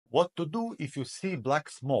What to do if you see black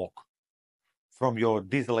smoke from your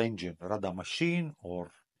diesel engine, rather machine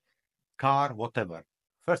or car, whatever?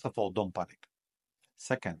 First of all, don't panic.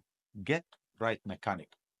 Second, get right mechanic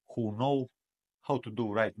who know how to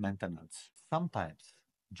do right maintenance. Sometimes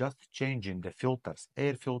just changing the filters,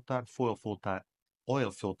 air filter, fuel filter,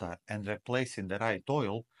 oil filter, and replacing the right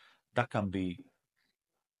oil, that can be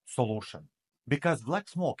solution. Because black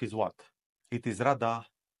smoke is what? It is rather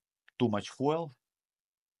too much fuel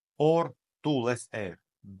or too less air,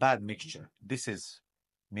 bad mixture. This is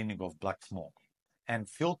meaning of black smoke. And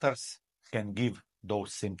filters can give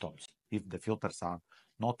those symptoms if the filters are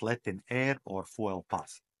not letting air or fuel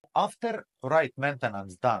pass. After right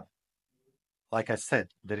maintenance done, like I said,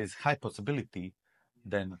 there is high possibility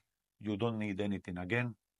then you don't need anything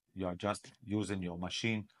again. You are just using your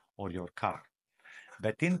machine or your car.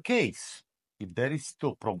 But in case if there is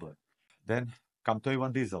still problem, then come to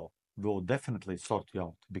Ivan Diesel. We'll definitely sort you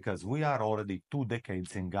out because we are already 2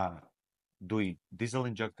 decades in Ghana doing diesel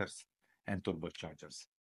injectors and turbochargers.